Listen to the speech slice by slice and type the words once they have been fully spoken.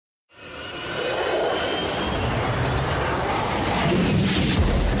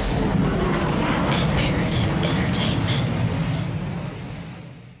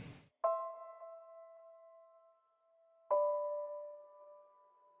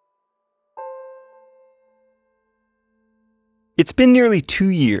It's been nearly 2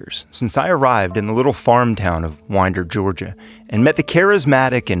 years since I arrived in the little farm town of Winder, Georgia, and met the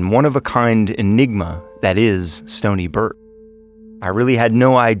charismatic and one-of-a-kind enigma that is Stoney Birt. I really had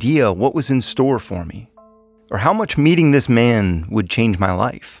no idea what was in store for me, or how much meeting this man would change my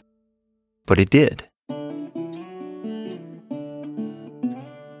life. But it did.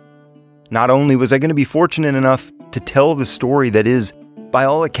 Not only was I going to be fortunate enough to tell the story that is, by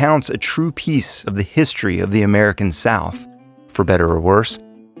all accounts, a true piece of the history of the American South, for better or worse,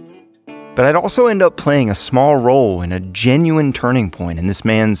 but I'd also end up playing a small role in a genuine turning point in this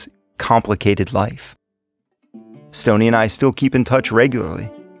man's complicated life. Stoney and I still keep in touch regularly,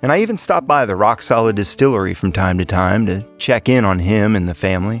 and I even stop by the rock-solid distillery from time to time to check in on him and the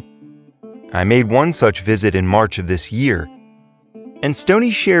family. I made one such visit in March of this year, and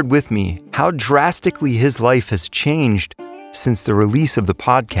Stoney shared with me how drastically his life has changed since the release of the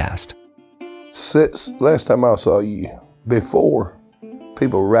podcast. Since last time I saw you, before,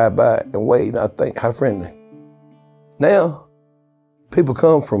 people ride by and wave, and I think, how friendly. Now, people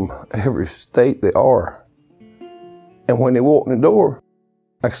come from every state they are. And when they walk in the door,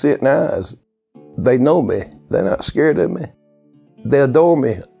 I can see it in their eyes. They know me. They're not scared of me. They adore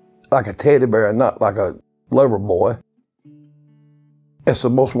me like a teddy bear and not like a lover boy. It's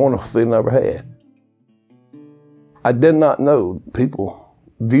the most wonderful feeling I ever had. I did not know people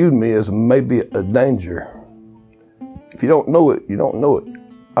viewed me as maybe a danger. If you don't know it, you don't know it.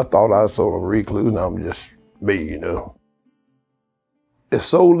 I thought I was sort of a recluse, now I'm just me, you know. It's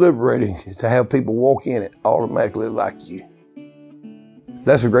so liberating to have people walk in it automatically like you.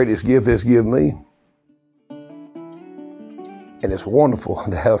 That's the greatest gift it's given me. And it's wonderful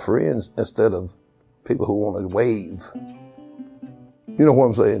to have friends instead of people who want to wave. You know what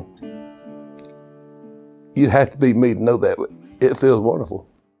I'm saying? You'd have to be me to know that, but it feels wonderful.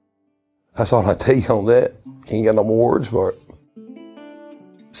 That's all I tell you on that. Can't get no more words for it.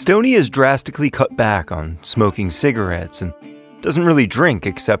 Stoney has drastically cut back on smoking cigarettes and doesn't really drink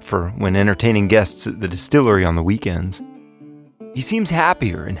except for when entertaining guests at the distillery on the weekends. He seems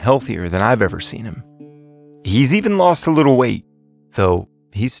happier and healthier than I've ever seen him. He's even lost a little weight, though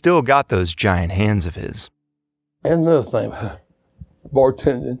he's still got those giant hands of his. And another thing,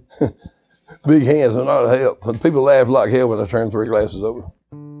 bartending, big hands are not a help. People laugh like hell when I turn 3 glasses over.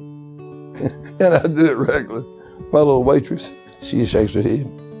 And I do it regularly. My little waitress, she shakes her head.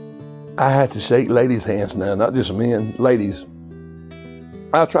 I have to shake ladies' hands now, not just men, ladies.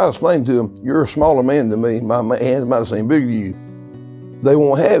 I try to explain to them, you're a smaller man than me. My hands might seem bigger to you. They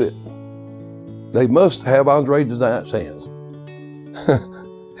won't have it. They must have Andre the Giant's hands.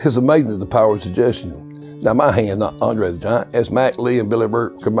 It's amazing the power of suggestion. Now my hand's not Andre the Giant, it's Mac Lee and Billy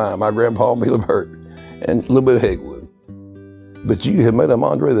Birt combined, my grandpa Billy Birt, and a little bit of Hegwood. But you have made him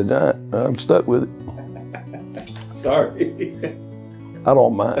Andre the Giant, I'm stuck with it. Sorry. I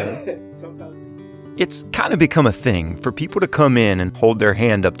don't mind. It's kind of become a thing for people to come in and hold their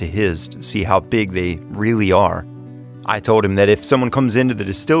hand up to his to see how big they really are. I told him that if someone comes into the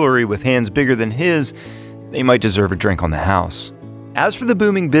distillery with hands bigger than his, they might deserve a drink on the house. As for the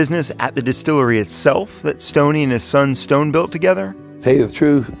booming business at the distillery itself that Stoney and his son Stone built together, tell you the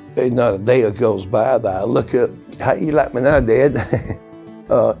truth, ain't not a day that goes by that I look up, how you like me now, Dad?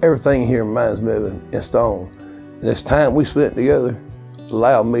 Everything here reminds me of in Stone. And this time we spent together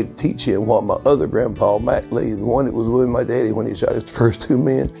allowed me to teach him what my other grandpa, Mac Lee, the one that was with my daddy when he shot his first 2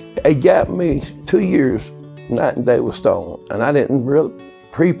 men, it got me 2 years, night and day with Stone. And I didn't really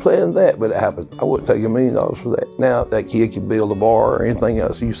pre-plan that, but it happened. I wouldn't take $1 million for that. Now that kid can build a bar or anything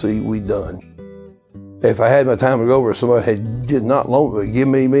else you see we done. If I had my time to go over, somebody did not loan me, give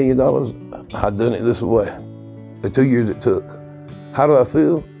me $1 million, I'd done it this way. The 2 years it took. How do I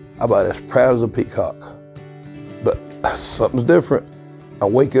feel? I'm about as proud as a peacock. But something's different. I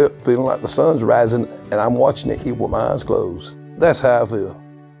wake up feeling like the sun's rising and I'm watching it with my eyes closed. That's how I feel.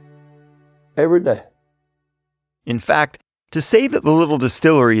 Every day. In fact, to say that the little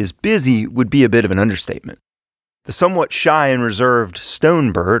distillery is busy would be a bit of an understatement. The somewhat shy and reserved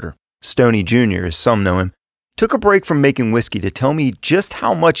Stone Birt, or Stoney Jr. as some know him, took a break from making whiskey to tell me just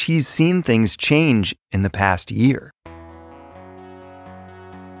how much he's seen things change in the past year.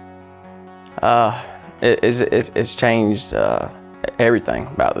 It's changed everything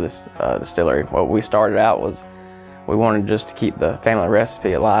about this distillery. What we started out was we wanted just to keep the family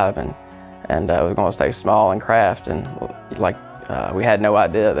recipe alive, and we were going to stay small and craft, and we had no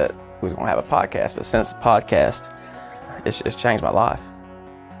idea that we was going to have a podcast. But since the podcast, it's changed my life.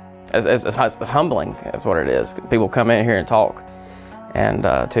 It's humbling, is what it is. People come in here and talk, and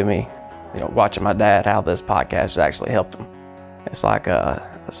to me, watching my dad, how this podcast has actually helped them. It's like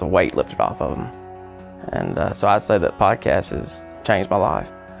it's a weight lifted off of them. And so I'd say that podcast has changed my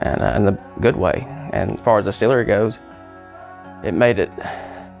life, and in a good way. And as far as the distillery goes, it made it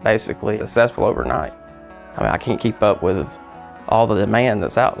basically successful overnight. I mean, I can't keep up with all the demand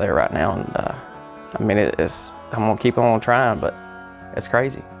that's out there right now. And I mean, I'm gonna keep on trying, but it's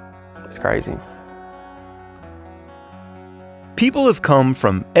crazy. It's crazy. People have come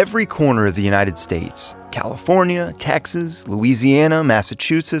from every corner of the United States, California, Texas, Louisiana,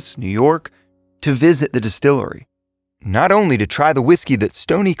 Massachusetts, New York, to visit the distillery. Not only to try the whiskey that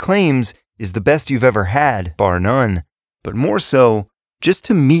Stoney claims is the best you've ever had, bar none, but more so, just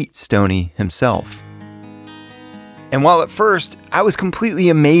to meet Stoney himself. And while at first, I was completely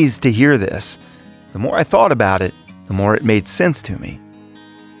amazed to hear this, the more I thought about it, the more it made sense to me.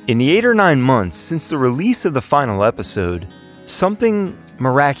 In the 8 or 9 months since the release of the final episode, something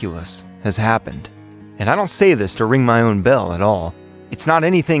miraculous has happened. And I don't say this to ring my own bell at all. It's not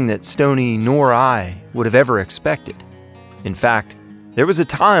anything that Stoney nor I would have ever expected. In fact, there was a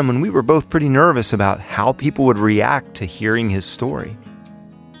time when we were both pretty nervous about how people would react to hearing his story.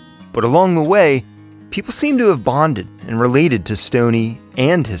 But along the way, people seem to have bonded and related to Stoney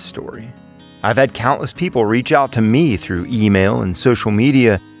and his story. I've had countless people reach out to me through email and social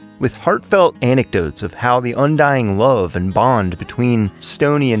media with heartfelt anecdotes of how the undying love and bond between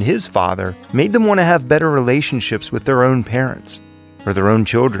Stoney and his father made them want to have better relationships with their own parents or their own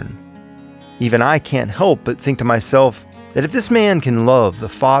children. Even I can't help but think to myself that if this man can love the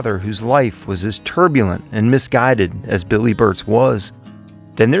father whose life was as turbulent and misguided as Billy Birt's was,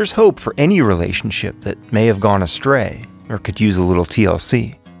 then there's hope for any relationship that may have gone astray or could use a little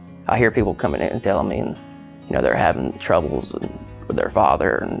TLC. I hear people coming in and telling me, and, they're having troubles with their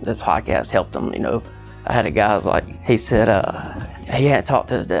father, and this podcast helped them. I had a guy who's like, he said he hadn't talked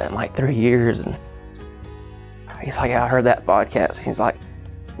to his dad in like 3 years, and he's like, I heard that podcast. He's like,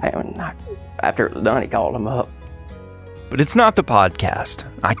 man, after it was done, he called him up. But it's not the podcast.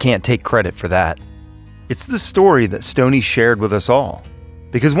 I can't take credit for that. It's the story that Stoney shared with us all.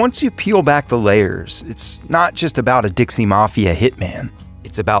 Because once you peel back the layers, it's not just about a Dixie Mafia hitman.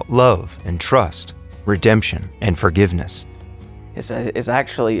 It's about love and trust, redemption and forgiveness. It's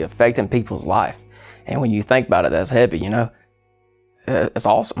actually affecting people's life. And when you think about it, that's heavy, It's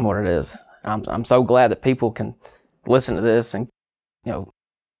awesome what it is. I'm so glad that people can listen to this and,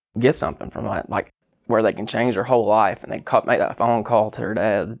 get something from it, like where they can change their whole life and they make that phone call to their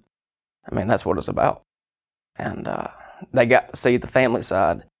dad. I mean, that's what it's about. And they got to see the family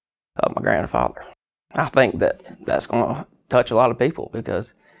side of my grandfather. I think that's going to touch a lot of people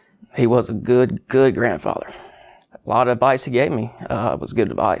because he was a good grandfather. A lot of advice he gave me was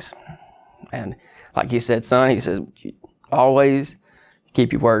good advice. And like he said, son, he said, always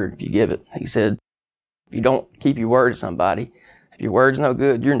keep your word if you give it. He said, if you don't keep your word to somebody, if your word's no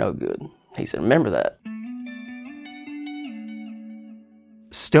good, you're no good. He said, remember that.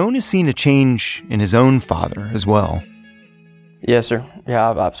 Stone has seen a change in his own father as well. Yes, sir.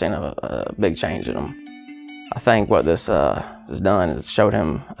 Yeah, I've seen a big change in him. I think what this has done is showed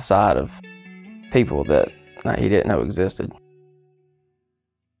him a side of people that he didn't know existed.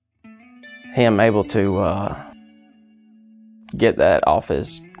 Him able to get that off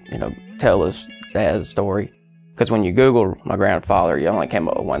his, tell his dad's story. Because when you Google my grandfather, you only came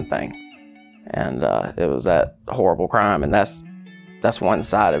up with one thing. And it was that horrible crime. And that's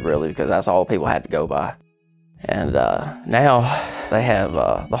one-sided, really, because that's all people had to go by. And now they have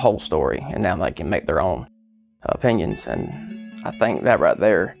the whole story, and now they can make their own opinions. And I think that right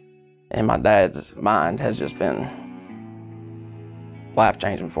there, in my dad's mind, has just been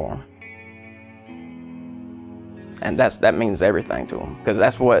life-changing for him. And that means everything to him, because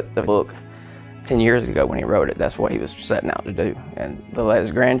that's what the book, 10 years ago when he wrote it, that's what he was setting out to do. And to let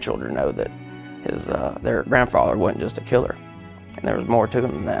his grandchildren know that their grandfather wasn't just a killer. And there was more to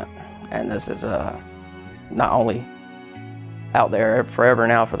him than that. And this is not only out there forever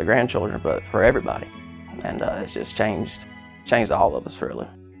now for the grandchildren, but for everybody. And it's just changed all of us, really,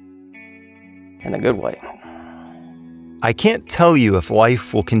 in a good way. I can't tell you if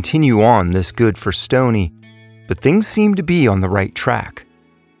life will continue on this good for Stoney, but things seem to be on the right track.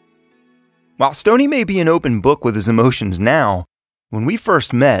 While Stoney may be an open book with his emotions now, when we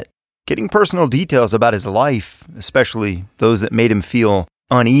first met, getting personal details about his life, especially those that made him feel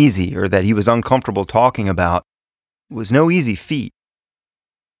uneasy or that he was uncomfortable talking about, was no easy feat.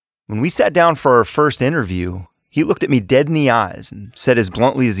 When we sat down for our first interview, he looked at me dead in the eyes and said as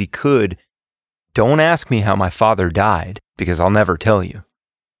bluntly as he could, "Don't ask me how my father died, because I'll never tell you.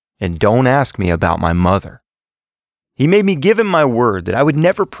 And don't ask me about my mother." He made me give him my word that I would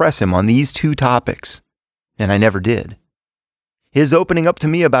never press him on these two topics, and I never did. His opening up to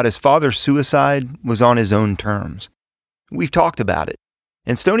me about his father's suicide was on his own terms. We've talked about it,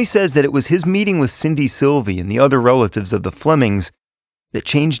 and Stoney says that it was his meeting with Cindy Sylvie and the other relatives of the Flemings that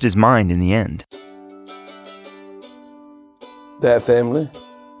changed his mind in the end. That family,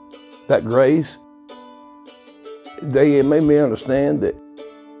 that grace, they made me understand that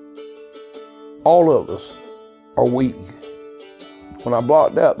all of us are weak. When I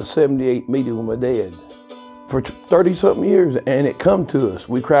blocked out the 78 meeting with my dad for 30-something years, and it come to us,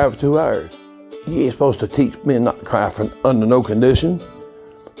 we cried for 2 hours. You ain't supposed to teach men not to cry under no condition.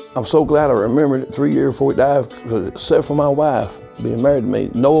 I'm so glad I remembered it 3 years before he died, because except for my wife being married to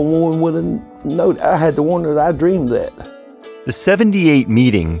me, no one would have known. I had to wonder that I dreamed that. The 78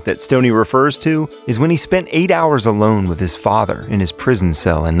 meeting that Stoney refers to is when he spent 8 hours alone with his father in his prison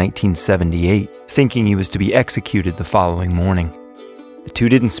cell in 1978, thinking he was to be executed the following morning. The two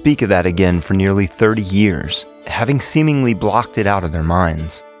didn't speak of that again for nearly 30 years, having seemingly blocked it out of their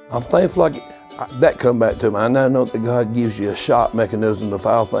minds. I'm thankful that come back to me. I now know that God gives you a shot mechanism to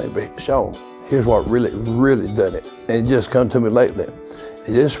file things, but Shaune, here's what really done it. And it just come to me lately.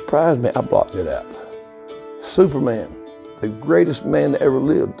 It just surprised me, I blocked it out. Superman, the greatest man that ever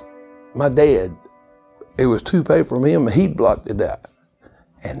lived, my dad, it was too painful for him, and he blocked it out.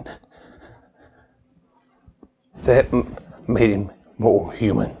 And that made him more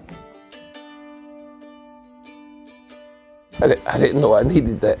human. I didn't know I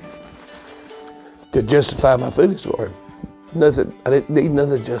needed that to justify my feelings for him. Nothing, I didn't need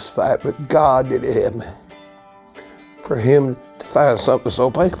nothing to justify it, but God did it have me. For him to find something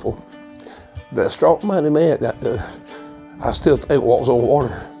so painful. That strong-minded man, I still think walks on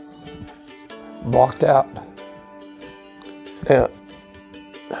water, blocked out. Now,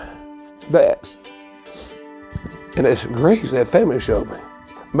 that's grace that family showed me.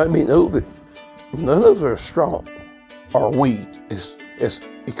 Made me know that none of us are strong or weak.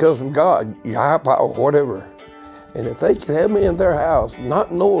 It comes from God, your high power, whatever. And if they can have me in their house,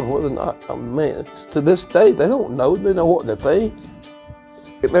 not knowing whether or not, man, to this day, they don't know. They know what they think.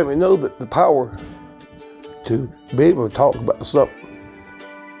 It made me know that the power to be able to talk about something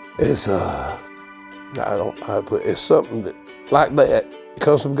is, I don't know how to put it, it's something that, like that,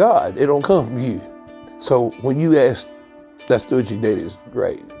 comes from God. It don't come from you. So when you asked, let's do what you did, is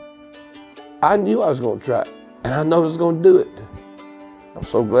great. I knew I was going to try it, and I know I was going to do it. I'm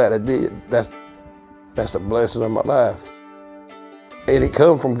so glad I did. That's a blessing of my life. And it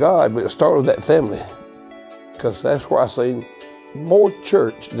come from God, but it started with that family, because that's where I seen more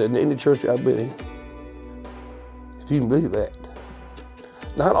church than any church I've been in. If you can believe that.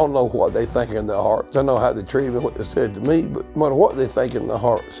 Now, I don't know what they think in their hearts. I know how they treated me, what they said to me, but no matter what they think in their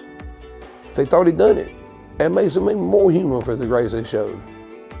hearts, they thought he'd done it. It makes them even more human for the grace they showed.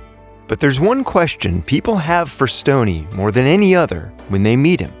 But there's one question people have for Stoney more than any other when they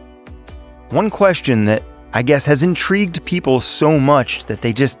meet him. One question that I guess has intrigued people so much that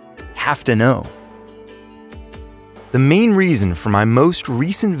they just have to know. The main reason for my most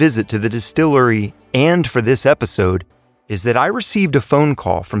recent visit to the distillery and for this episode is that I received a phone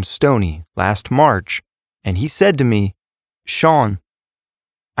call from Stoney last March, and he said to me, "Shaune,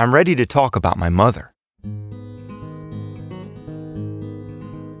 I'm ready to talk about my mother."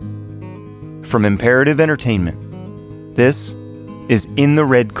 From Imperative Entertainment, this is In the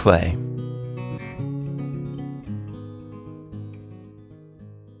Red Clay.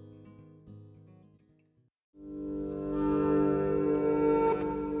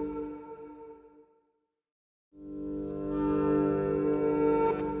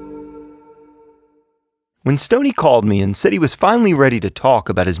 When Stoney called me and said he was finally ready to talk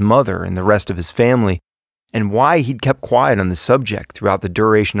about his mother and the rest of his family, and why he'd kept quiet on the subject throughout the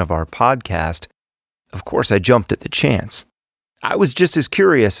duration of our podcast, of course I jumped at the chance. I was just as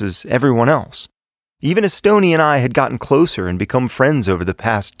curious as everyone else. Even as Stoney and I had gotten closer and become friends over the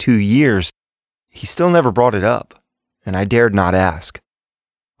past 2 years, he still never brought it up, and I dared not ask.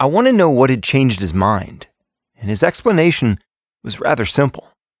 I want to know what had changed his mind, and his explanation was rather simple.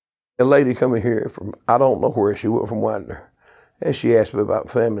 A lady coming here from, I don't know where she went from Widener, and she asked me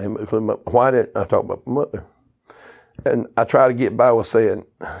about family, why didn't I talk about my mother? And I try to get by with saying,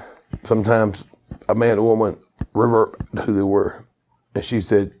 sometimes a man and woman revert to who they were. And she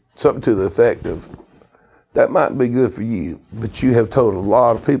said something to the effect of, that might be good for you, but you have told a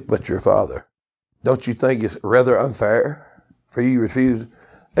lot of people about your father. Don't you think it's rather unfair for you to refuse?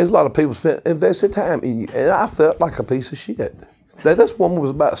 There's a lot of people invested time in you, and I felt like a piece of shit. This woman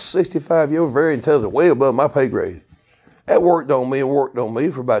was about 65 years old, very intelligent, way above my pay grade. That worked on me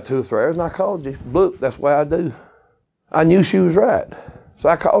for about 2 or 3 hours, and I called you. Look, that's why I do. I knew she was right, so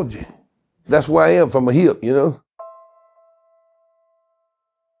I called you. That's where I am from a hip, you know.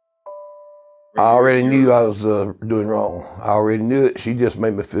 I already knew I was doing wrong. I already knew it. She just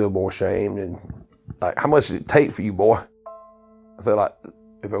made me feel more ashamed. And like, how much did it take for you, boy? I felt like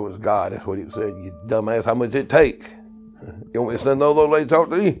if it was God, that's what he said. You dumbass, how much did it take? You want me to send another lady to talk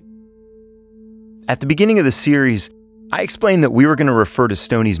to you? At the beginning of the series, I explained that we were going to refer to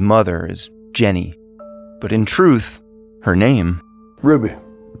Stoney's mother as Jenny. But in truth, her name... Ruby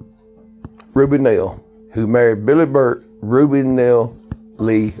Nell, who married Billy Birt, Ruby Nell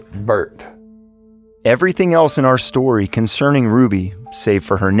Lee Birt. Everything else in our story concerning Ruby, save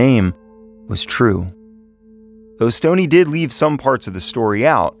for her name, was true. Though Stoney did leave some parts of the story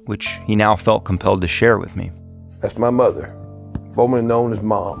out, which he now felt compelled to share with me. That's my mother, formerly known as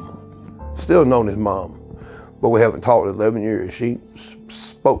Mom. Still known as Mom, but we haven't talked in 11 years. She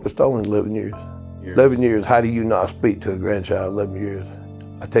spoke to Stoney in 11 years. 11 years, how do you not speak to a grandchild 11 years?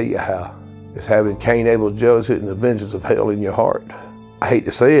 I tell you how. It's having Cain, Abel, jealousy, and the vengeance of hell in your heart. I hate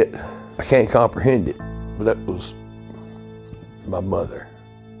to say it, I can't comprehend it, but that was my mother.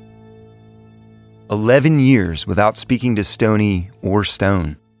 11 years without speaking to Stoney or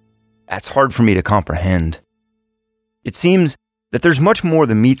Stone. That's hard for me to comprehend. It seems that there's much more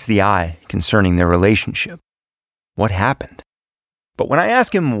than meets the eye concerning their relationship. What happened? But when I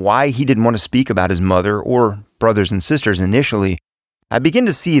ask him why he didn't want to speak about his mother or brothers and sisters initially, I begin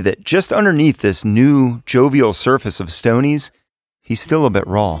to see that just underneath this new, jovial surface of Stoney's, he's still a bit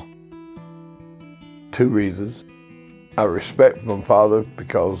raw. 2 reasons. I respect my father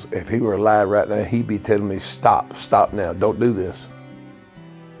because if he were alive right now, he'd be telling me, stop now, don't do this.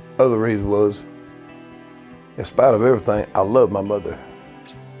 Other reason was, in spite of everything, I love my mother.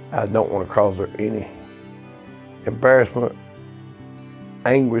 I don't want to cause her any embarrassment,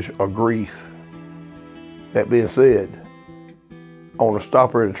 anguish, or grief. That being said, I want to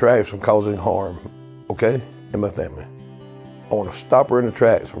stop her in the tracks from causing harm, okay, in my family. I want to stop her in the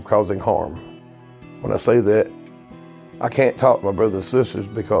tracks from causing harm. When I say that, I can't talk to my brothers and sisters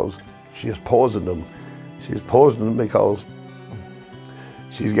because she has poisoned them. She has poisoned them because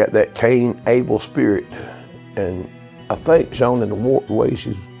she's got that Cain, Abel spirit. And I think, Shaine, in the way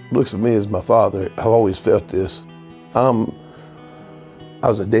she looks at me as my father, I've always felt this. I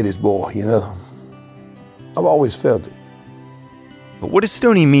was a daddy's boy, you know. I've always felt it. But what does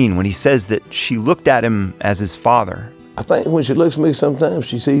Stoney mean when he says that she looked at him as his father? I think when she looks at me sometimes,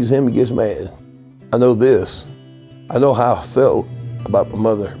 she sees him and gets mad. I know this. I know how I felt about my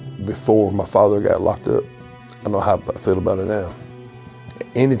mother before my father got locked up. I know how I feel about her now.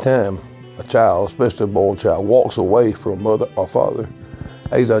 Anytime a child, especially a boy child, walks away from a mother or father,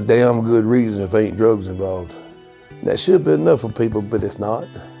 there's a damn good reason if there ain't drugs involved. That should have been enough for people, but it's not.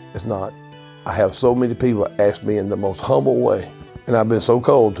 It's not. I have so many people ask me in the most humble way, and I've been so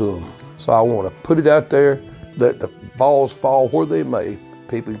cold to them. So I want to put it out there, let the balls fall where they may.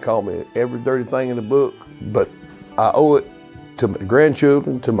 People can call me every dirty thing in the book, but I owe it to my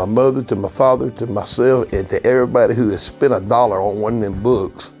grandchildren, to my mother, to my father, to myself, and to everybody who has spent $1 on one of them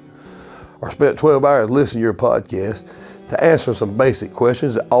books or spent 12 hours listening to your podcast to answer some basic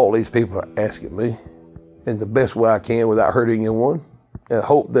questions that all these people are asking me in the best way I can without hurting anyone. And I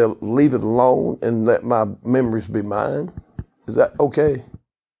hope they'll leave it alone and let my memories be mine. Is that okay?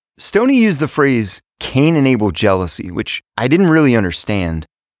 Stoney used the phrase Cain and Abel jealousy, which I didn't really understand.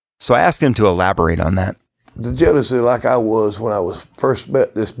 So I asked him to elaborate on that. The jealousy like I was when I was first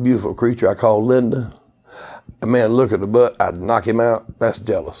met this beautiful creature I call Linda. A man look at the butt, I'd knock him out, that's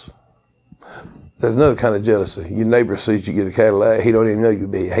jealous. There's another kind of jealousy. Your neighbor sees you get a Cadillac, he don't even know you,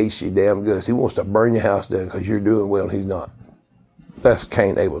 but he hates you damn good. He wants to burn your house down because you're doing well and he's not. That's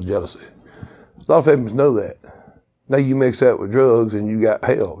Cain Abel jealousy. A lot of families know that. Now you mix that with drugs and you got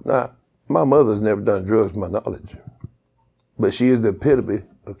hell. Now, my mother's never done drugs to my knowledge, but she is the epitome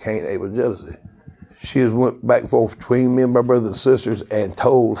of Cain Abel jealousy. She has went back and forth between me and my brothers and sisters and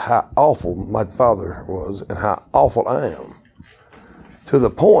told how awful my father was and how awful I am. To the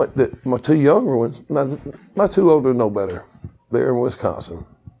point that my 2 younger ones, my 2 older know better. They're in Wisconsin.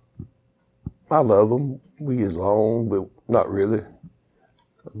 I love them. We get along, but not really.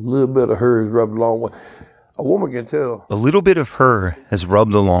 A little bit of her is rubbed a long way. A woman can tell. A little bit of her has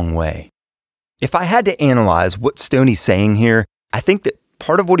rubbed a long way. If I had to analyze what Stoney's saying here, I think that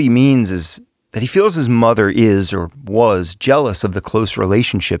part of what he means is that he feels his mother is or was jealous of the close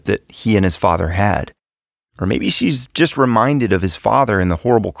relationship that he and his father had. Or maybe she's just reminded of his father and the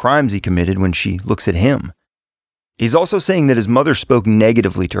horrible crimes he committed when she looks at him. He's also saying that his mother spoke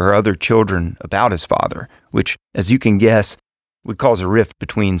negatively to her other children about his father, which, as you can guess, would cause a rift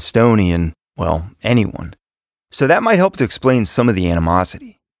between Stoney and, well, anyone. So that might help to explain some of the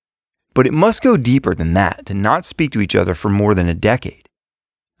animosity. But it must go deeper than that to not speak to each other for more than a decade.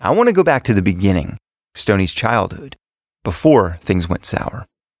 I want to go back to the beginning, Stoney's childhood, before things went sour.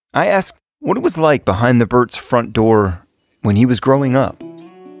 I asked what it was like behind the Birt's front door when he was growing up.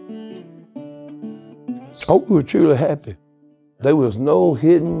 Oh, we were truly happy. There was no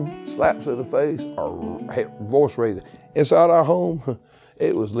hidden slaps in the face or voice raising. Inside our home,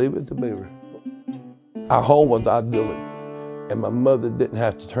 it was leave it to Beaver. Our home was idyllic, and my mother didn't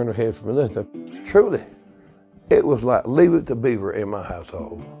have to turn her head for nothing. Truly, it was like leave it to Beaver in my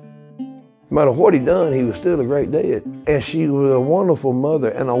household. No matter what he done, he was still a great dad. And she was a wonderful mother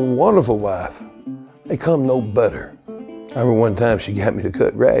and a wonderful wife. They come no better. I remember one time she got me to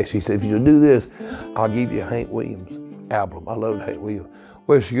cut grass. She said, if you do this, I'll give you a Hank Williams album. I loved Hank Williams.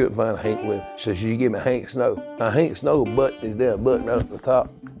 Well, she couldn't find a Hank Williams. She said, you give me Hank Snow. Now, Hank Snow button is there, button right up the top.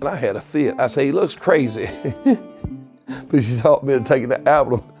 And I had a fit. I said, he looks crazy. But she taught me to take the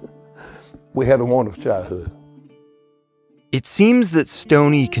album. We had a wonderful childhood. It seems that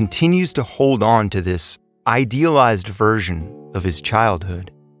Stoney continues to hold on to this idealized version of his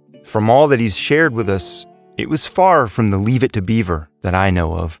childhood. From all that he's shared with us, it was far from the leave it to Beaver that I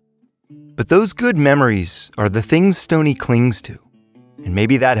know of. But those good memories are the things Stoney clings to, and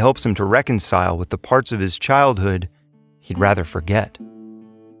maybe that helps him to reconcile with the parts of his childhood he'd rather forget.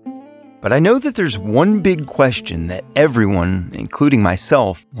 But I know that there's one big question that everyone, including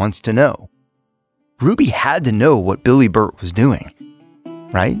myself, wants to know. Ruby had to know what Billy Birt was doing,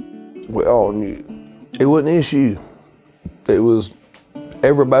 right? We all knew. It wasn't an issue. It was,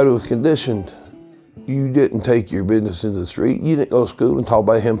 everybody was conditioned. You didn't take your business into the street. You didn't go to school and talk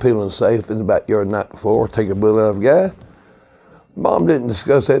about him peeling a safe in the backyard the night before, take a bullet out of a guy. Mom didn't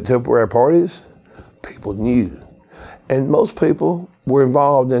discuss that at temporary parties. People knew. And most people were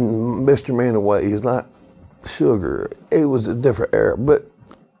involved in misdemeanor ways, like sugar. It was a different era, but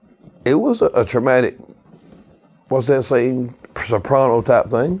it was a traumatic, what's that saying, soprano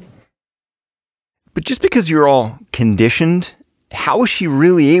type thing. But just because you're all conditioned, how was she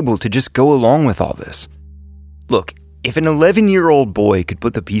really able to just go along with all this? Look, if an 11-year-old boy could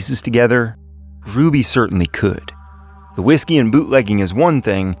put the pieces together, Ruby certainly could. The whiskey and bootlegging is one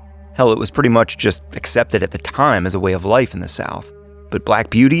thing. Hell, it was pretty much just accepted at the time as a way of life in the South. But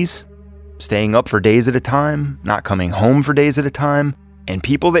black beauties, staying up for days at a time, not coming home for days at a time, and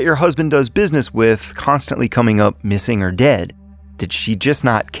people that your husband does business with constantly coming up missing or dead, did she just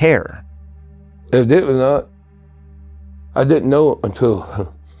not care? Evidently not. I didn't know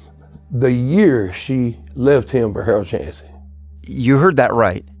until the year she left him for Harold Chancey. You heard that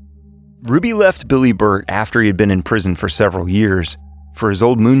right. Ruby left Billy Birt after he had been in prison for several years for his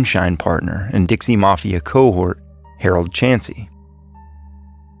old moonshine partner and Dixie Mafia cohort, Harold Chancey.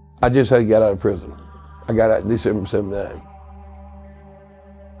 I just had got out of prison. I got out in December 79.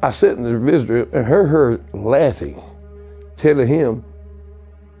 I sat in the visitor and heard her laughing, telling him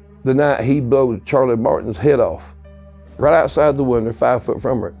the night he blew Charlie Martin's head off, right outside the window, 5 foot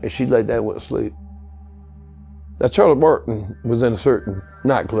from her, and she laid down and went to sleep. Now, Charlie Martin was in a certain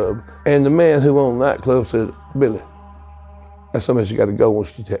nightclub, and the man who owned the nightclub said, Billy, that's something you got to go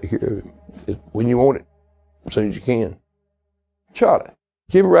once you take care of it. When you want it, as soon as you can. Charlie,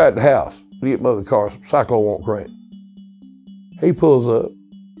 give me a ride to the house. We get mother car, cyclone won't crank. He pulls up,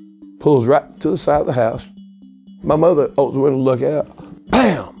 pulls right to the side of the house. My mother opens the window to look out,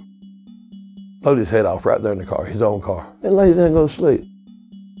 bam! Blowed his head off right there in the car, his own car, and laid down and go to sleep.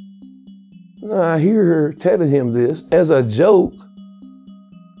 Now I hear her telling him this as a joke.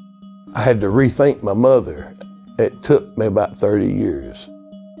 I had to rethink my mother. It took me about 30 years.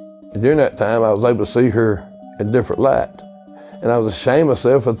 And during that time, I was able to see her in a different light. And I was ashamed of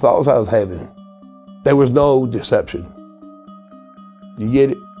myself for the thoughts I was having. There was no deception. You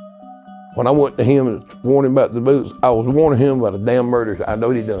get it? When I went to him and warned him about the boots, I was warning him about a damn murder I know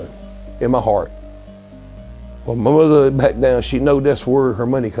he'd done in my heart. When my mother back down, she know that's where her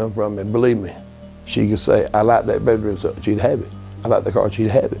money come from, and believe me, she could say, I like that bedroom, so she'd have it. I like the car, she'd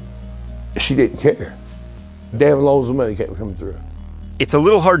have it. She didn't care. Damn loads of money kept coming through. It's a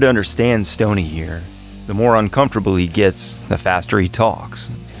little hard to understand Stoney here. The more uncomfortable he gets, the faster he talks,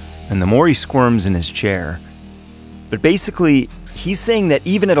 and the more he squirms in his chair. But basically, he's saying that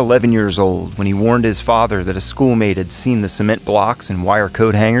even at 11 years old, when he warned his father that a schoolmate had seen the cement blocks and wire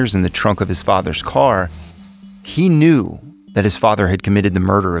coat hangers in the trunk of his father's car, he knew that his father had committed the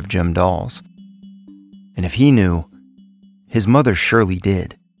murder of Jim Dawes. And if he knew, his mother surely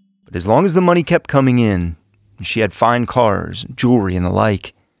did. But as long as the money kept coming in, and she had fine cars, jewelry, and the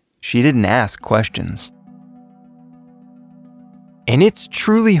like, she didn't ask questions. And it's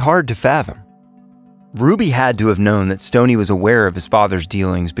truly hard to fathom. Ruby had to have known that Stoney was aware of his father's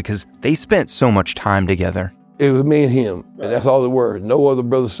dealings because they spent so much time together. It was me and him, and that's all there were. No other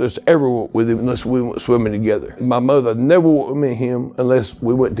brother or sister ever went with him unless we went swimming together. My mother never went with me and him unless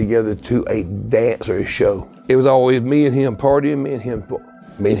we went together to a dance or a show. It was always me and him partying, me and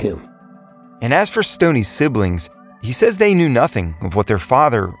him. And as for Stoney's siblings, he says they knew nothing of what their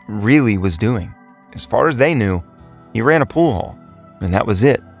father really was doing. As far as they knew, he ran a pool hall, and that was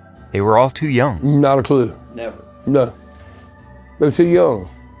it. They were all too young. Not a clue. Never. No. They were too young.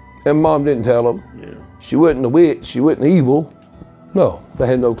 And Mom didn't tell them. Yeah. She wasn't a witch, she wasn't evil. No, they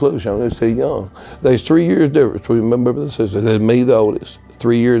had no clue, Shaine. They was too young. There's 3 years difference between my brother and sister. There's me, the oldest.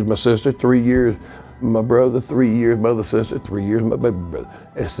 3 years my sister, 3 years my brother, 3 years my other sister, 3 years my baby brother.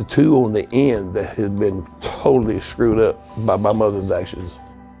 It's the two on the end that has been totally screwed up by my mother's actions.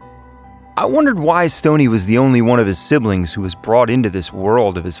 I wondered why Stoney was the only one of his siblings who was brought into this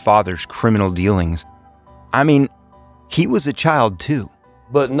world of his father's criminal dealings. I mean, he was a child too.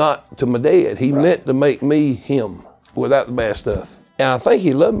 But not to my dad. He meant to make me him without the bad stuff. And I think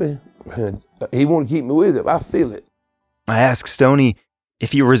he loved me. He wanted to keep me with him. I feel it. I asked Stoney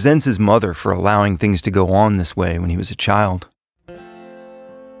if he resents his mother for allowing things to go on this way when he was a child.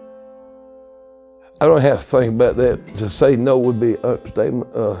 I don't have to think about that. To say no would be an understatement.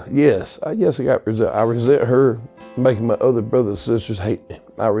 Yes, I got resent. I resent her making my other brothers and sisters hate me.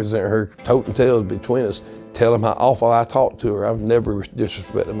 I resent her toting tales between us, telling how awful I talked to her. I've never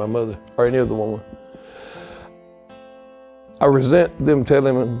disrespected my mother or any other woman. I resent them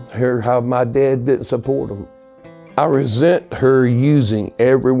telling her how my dad didn't support them. I resent her using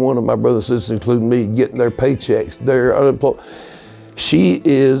every one of my brothers and sisters, including me, getting their paychecks, their unemployed. She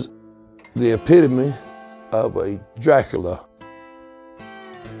is the epitome of a Dracula.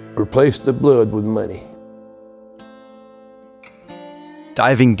 Replace the blood with money.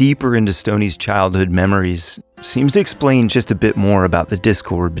 Diving deeper into Stoney's childhood memories seems to explain just a bit more about the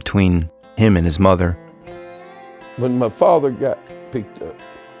discord between him and his mother. When my father got picked up,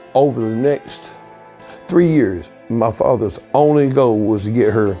 over the next 3 years, my father's only goal was to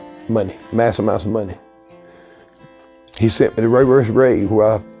get her money, mass amounts of money. He sent me to reverse grave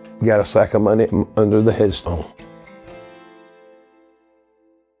where I got a sack of money under the headstone.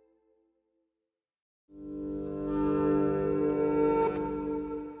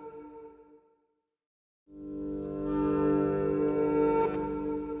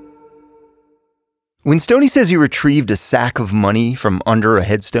 When Stoney says he retrieved a sack of money from under a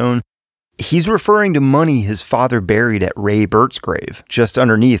headstone, he's referring to money his father buried at Ray Birt's grave, just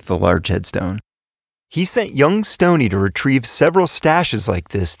underneath the large headstone. He sent young Stoney to retrieve several stashes like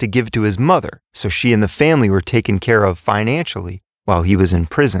this to give to his mother, so she and the family were taken care of financially while he was in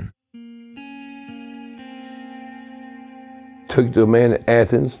prison. Took it to a man in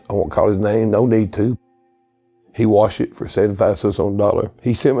Athens. I won't call his name, no need to. He washed it for 75 cents on the dollar.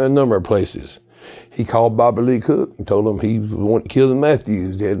 He sent me a number of places. He called Bobby Lee Cook and told him he wanted to kill the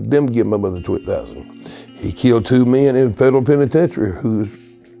Matthews. He had them give my mother $20,000. He killed 2 men in federal penitentiary who's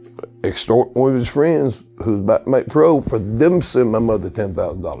extort one of his friends who's about to make parole for them to send my mother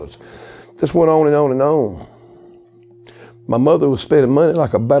 $10,000. This went on and on and on. My mother was spending money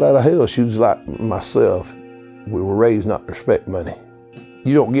like a bat out of hell. She was like myself. We were raised not to respect money.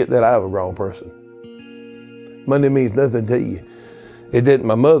 You don't get that out of a wrong person. Money means nothing to you. It didn't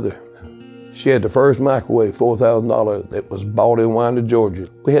my mother. She had the first microwave, $4,000, that was bought in Winder, Georgia.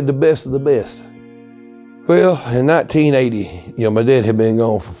 We had the best of the best. Well, in 1980, my dad had been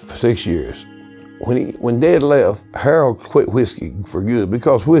gone for 6 years. When Dad left, Harold quit whiskey for good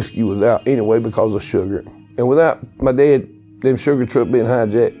because whiskey was out anyway because of sugar. And without my dad, them sugar truck being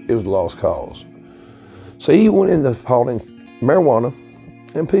hijacked, it was a lost cause. So he went into hauling marijuana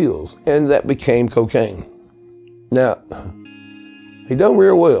and pills, and that became cocaine. Now, he done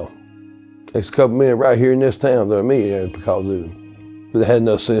real well. There's a couple men right here in this town that are millionaires because of him. But they had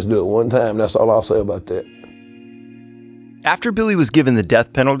no sense to do it one time. That's all I'll say about that. After Billy was given the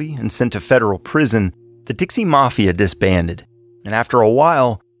death penalty and sent to federal prison, the Dixie Mafia disbanded. And after a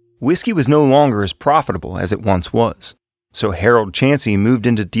while, whiskey was no longer as profitable as it once was. So Harold Chancey moved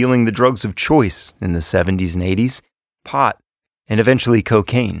into dealing the drugs of choice in the 70s and 80s, pot, and eventually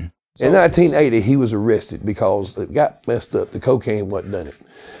cocaine. In 1980, he was arrested because it got messed up. The cocaine wasn't done it.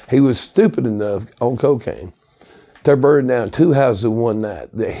 He was stupid enough on cocaine to burn down 2 houses in one night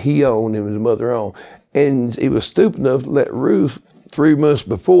that he owned and his mother owned. And he was stupid enough to let Ruth, 3 months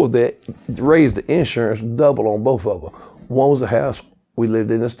before that, raise the insurance double on both of them. One was a house we lived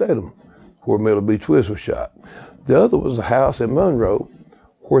in Statham, where Miller B. Twist was shot. The other was a house in Monroe,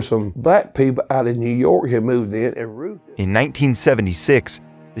 where some black people out of New York had moved in, and Ruth. In 1976,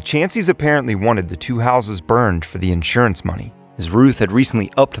 the Chanceys apparently wanted the 2 houses burned for the insurance money, as Ruth had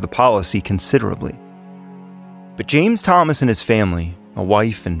recently upped the policy considerably. But James Thomas and his family, a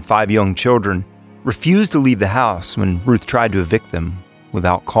wife and 5 young children, refused to leave the house when Ruth tried to evict them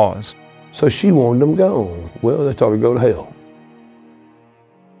without cause. So she wanted them gone. Well, they told her to go to hell.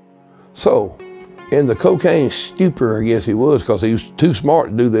 So, in the cocaine stupor, I guess he was, because he was too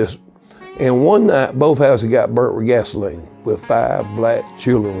smart to do this. And one night, both houses got burnt with gasoline, with 5 black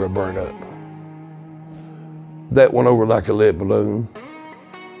children were burnt up. That went over like a lead balloon.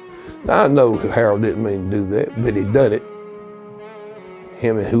 Now, I know Harold didn't mean to do that, but he done it.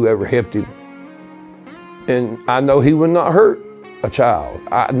 Him and whoever helped him. And I know he would not hurt a child.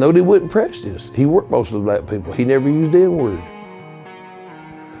 I know they wouldn't prejudice. He worked most of the black people. He never used the N-word.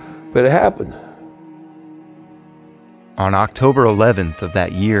 But it happened. On October 11th of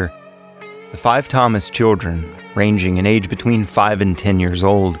that year, the 5 Thomas children, ranging in age between 5 and 10 years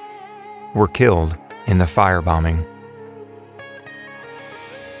old, were killed in the firebombing.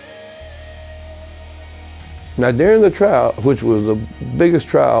 Now, during the trial, which was the biggest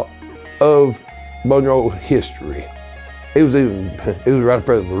trial of Monroe history, it was right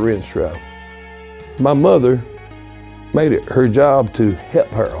after the Lorenz trial. My mother made it her job to help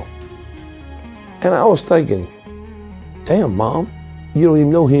Harold. And I was thinking, damn, Mom, you don't even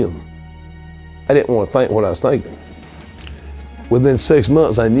know him. I didn't want to think what I was thinking. Within 6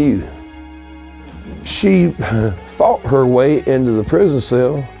 months, I knew. She fought her way into the prison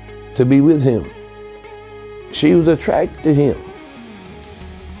cell to be with him. She was attracted to him.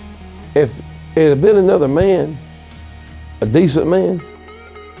 If it had been another man, a decent man,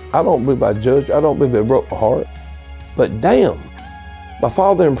 I don't believe I judged. I don't believe it broke my heart. But damn, my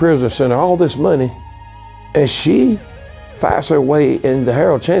father in prison sent her all this money, and she fights her way into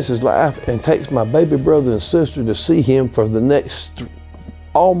Harold Chance's life and takes my baby brother and sister to see him for the next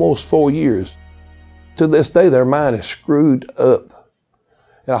almost 4 years. To this day, their mind is screwed up,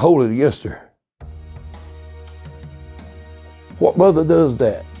 and I hold it against her. What mother does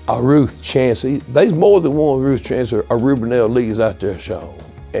that? A Ruth Chancey. There's more than one Ruth Chancey or Rubenell Lee's out there, Shaine.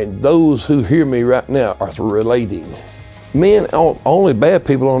 And those who hear me right now are relating. Men aren't only bad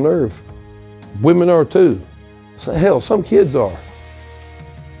people on earth. Women are too. So, hell, some kids are.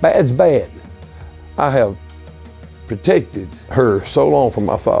 Bad's bad. I have protected her so long from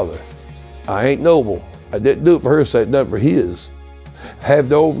my father. I ain't noble. I didn't do it for her, so I done it for his. Have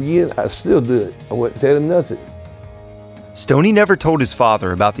it over again, I still do it. I wouldn't tell him nothing. Stoney never told his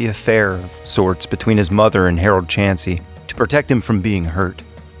father about the affair of sorts between his mother and Harold Chancey to protect him from being hurt.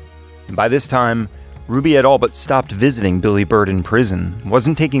 And by this time, Ruby had all but stopped visiting Billy Birt in prison,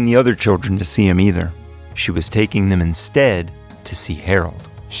 wasn't taking the other children to see him either. She was taking them instead to see Harold.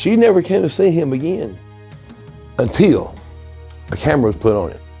 She never came to see him again until a camera was put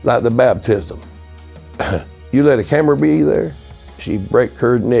on it, like the baptism. You let a camera be there, she'd break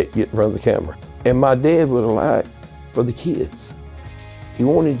her neck, get in front of the camera. And my dad would like for the kids. He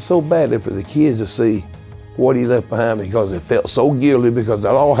wanted so badly for the kids to see what he left behind because it felt so guilty because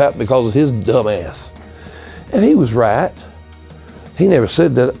that all happened because of his dumb ass. And he was right. He never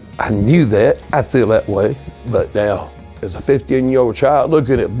said that. I knew that. I feel that way. But now, as a 15-year-old child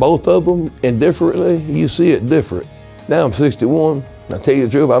looking at both of them indifferently, you see it different. Now I'm 61. And I tell you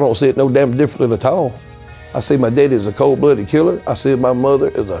the truth, I don't see it no damn differently at all. I see my daddy as a cold-blooded killer. I see my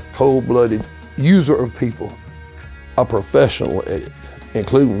mother as a cold-blooded user of people. A professional at it,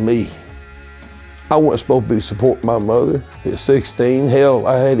 including me. I wasn't supposed to be supporting my mother at 16. Hell,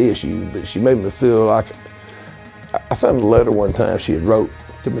 I had issues, but she made me feel like, I found a letter one time she had wrote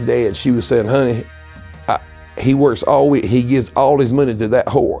to my dad. She was saying, honey, he works all week. He gives all his money to that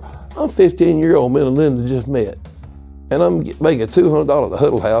whore. I'm 15-year-old, me and Linda just met. And I'm making $200 at the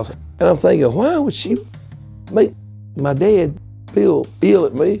Huddle House. And I'm thinking, why would she make my dad feel ill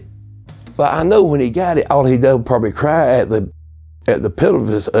at me? But I know when he got it, all he did was probably cry at the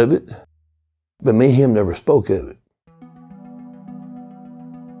penalties of it. But me and him never spoke of it.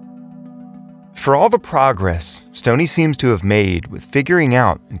 For all the progress Stoney seems to have made with figuring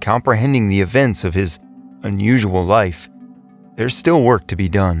out and comprehending the events of his unusual life, there's still work to be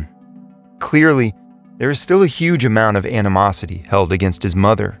done. Clearly, there is still a huge amount of animosity held against his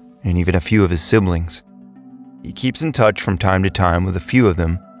mother and even a few of his siblings. He keeps in touch from time to time with a few of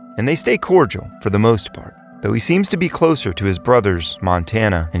them, and they stay cordial for the most part, though he seems to be closer to his brothers,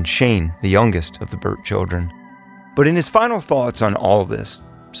 Montana and Shaine, the youngest of the Birt children. But in his final thoughts on all this,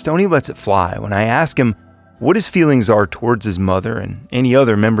 Stoney lets it fly when I ask him what his feelings are towards his mother and any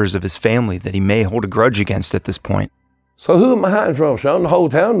other members of his family that he may hold a grudge against at this point. So who am I hiding from, Shaine? The whole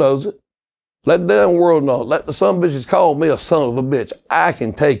town knows it. Let the damn world know. Let the son of bitches call me a son of a bitch. I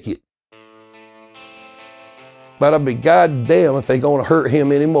can take it. But I'll be goddamn if they gonna hurt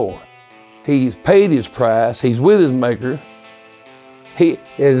him anymore. He's paid his price. He's with his maker. He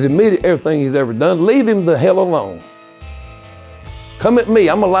has admitted everything he's ever done. Leave him the hell alone. Come at me.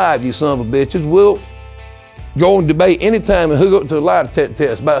 I'm alive, you son of a bitches. We'll go and debate anytime and hook up to a lie detector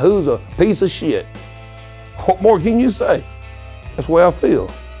test about who's a piece of shit. What more can you say? That's the way I feel.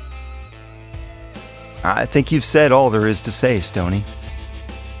 I think you've said all there is to say, Stoney.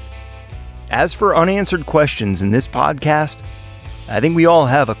 As for unanswered questions in this podcast, I think we all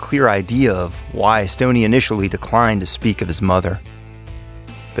have a clear idea of why Stoney initially declined to speak of his mother.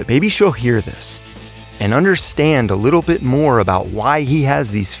 But maybe she'll hear this and understand a little bit more about why he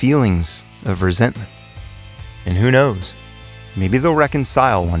has these feelings of resentment. And who knows, maybe they'll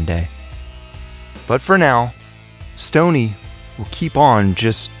reconcile one day. But for now, Stoney will keep on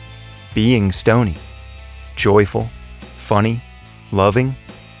just being Stoney. Joyful, funny, loving,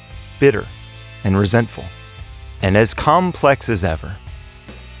 bitter, and resentful. And as complex as ever.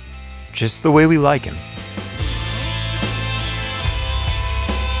 Just the way we like him.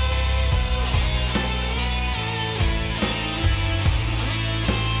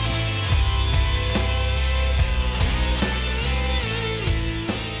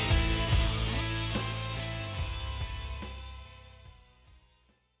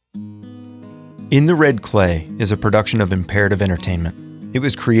 In the Red Clay is a production of Imperative Entertainment. It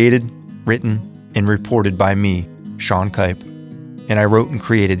was created, written, and reported by me, Shaine Kipe, and I wrote and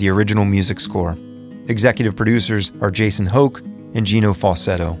created the original music score. Executive producers are Jason Hoch and Gino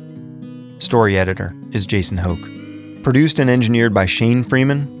Falsetto. Story editor is Jason Hoch. Produced and engineered by Shaine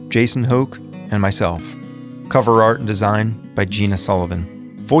Freeman, Jason Hoch, and myself. Cover art and design by Jeana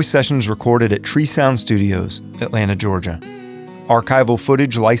Sullivan. Voice sessions recorded at Tree Sound Studios, Atlanta, Georgia. Archival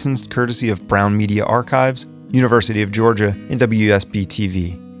footage licensed courtesy of Brown Media Archives, University of Georgia, and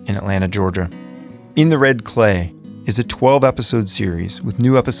WSB-TV in Atlanta, Georgia. In the Red Clay is a 12-episode series with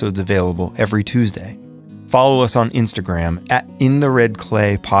new episodes available every Tuesday. Follow us on Instagram at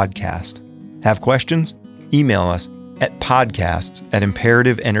InTheRedClayPodcast. Have questions? Email us at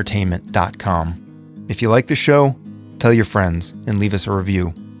podcasts@imperativeentertainment.com. If you like the show, tell your friends and leave us a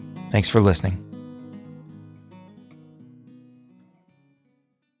review. Thanks for listening.